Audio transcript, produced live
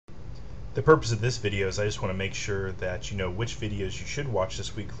The purpose of this video is I just want to make sure that you know which videos you should watch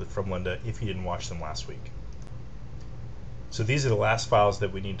this week from Linda if you didn't watch them last week. So these are the last files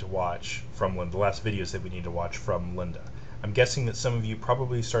that we need to watch from Linda, the last videos that we need to watch from Linda. I'm guessing that some of you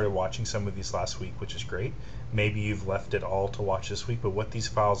probably started watching some of these last week, which is great. Maybe you've left it all to watch this week, but what these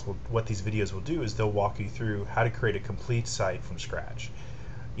videos will do is they'll walk you through how to create a complete site from scratch.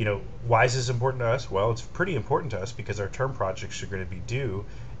 You know, why is this important to us? Well, it's pretty important to us because our term projects are going to be due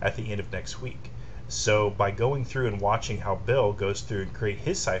at the end of next week. So by going through and watching how Bill goes through and create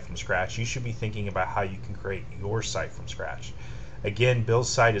his site from scratch, you should be thinking about how you can create your site from scratch. Again, Bill's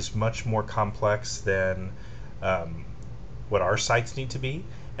site is much more complex than what our sites need to be,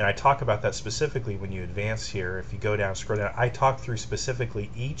 and I talk about that specifically when you advance here. If you go down, scroll down, I talk through specifically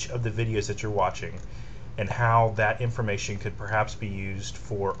each of the videos that you're watching and how that information could perhaps be used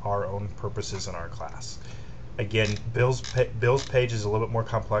for our own purposes in our class. Again, Bill's page is a little bit more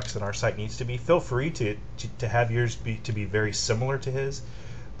complex than our site needs to be. Feel free to have yours be very similar to his,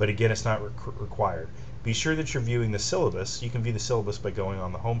 but again, it's not required. Be sure that you're viewing the syllabus. You can view the syllabus by going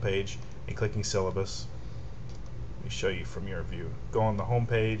on the home page and clicking syllabus. Let me show you from your view. Go on the home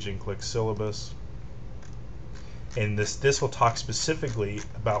page and click syllabus. And this will talk specifically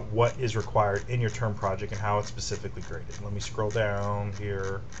about what is required in your term project and how it's specifically graded. Let me scroll down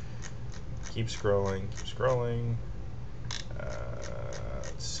here. Keep scrolling, keep scrolling.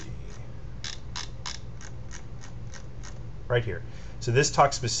 Let's see. Right here. So this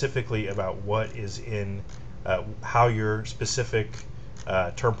talks specifically about what is in, how your specific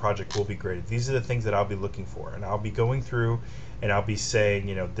term project will be graded. These are the things that I'll be looking for, and I'll be going through and I'll be saying,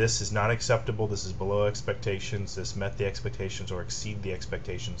 you know, this is not acceptable, this is below expectations, this met the expectations or exceed the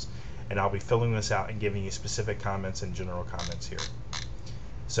expectations, and I'll be filling this out and giving you specific comments and general comments here.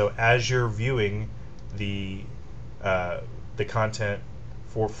 So as you're viewing the content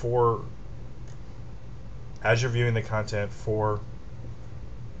as you're viewing the content for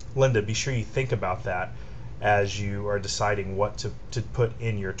Linda, be sure you think about that as you are deciding what to put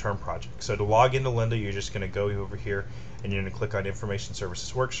in your term project. So to log into Linda, you're just going to go over here and you're going to click on Information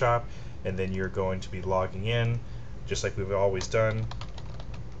Services Workshop, and then you're going to be logging in just like we've always done.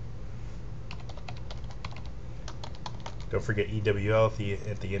 Don't forget EWL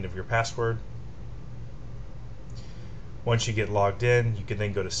at the end of your password. Once you get logged in, you can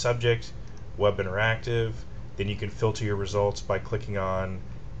then go to Subject, Web Interactive. Then you can filter your results by clicking on,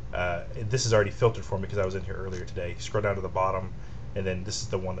 this is already filtered for me because I was in here earlier today. Scroll down to the bottom, and then this is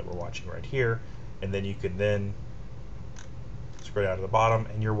the one that we're watching right here. And then you can then scroll down to the bottom,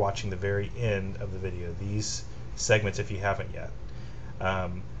 and you're watching the very end of the video. These segments, if you haven't yet.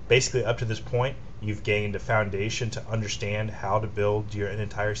 Basically, up to this point, you've gained a foundation to understand how to build an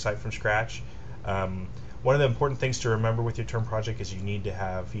entire site from scratch. One of the important things to remember with your term project is you do need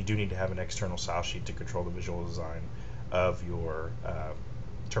to have an external style sheet to control the visual design of your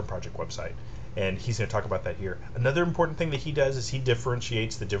term project website. And he's going to talk about that here. Another important thing that he does is he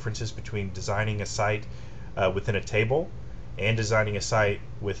differentiates the differences between designing a site within a table and designing a site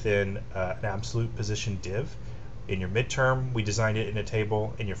within an absolute position div. In your midterm, we designed it in a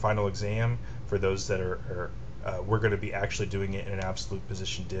table. In your final exam, for those that we're going to be actually doing it in an absolute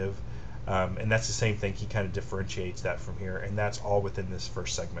position div. And that's the same thing. He kind of differentiates that from here, and that's all within this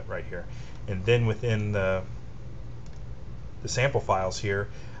first segment right here. And then within the sample files here,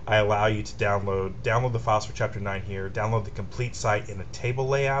 I allow you to download the files for Chapter 9 here, download the complete site in a table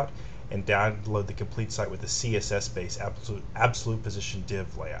layout, and download the complete site with a CSS-based absolute position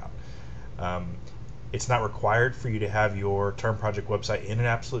div layout. It's not required for you to have your term project website in an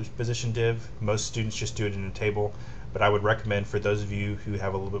absolute position div. Most students just do it in a table, but I would recommend for those of you who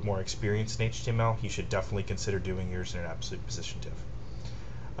have a little bit more experience in HTML, you should definitely consider doing yours in an absolute position div.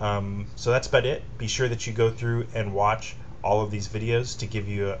 So that's about it. Be sure that you go through and watch all of these videos to give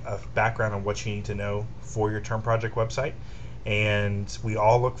you a background on what you need to know for your term project website. And we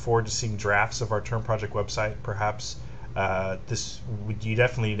all look forward to seeing drafts of our term project website. Perhaps you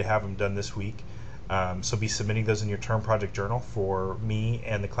definitely need to have them done this week. So be submitting those in your term project journal for me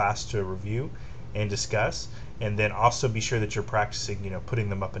and the class to review and discuss. And then also be sure that you're practicing, putting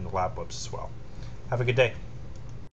them up in the lab books as well. Have a good day.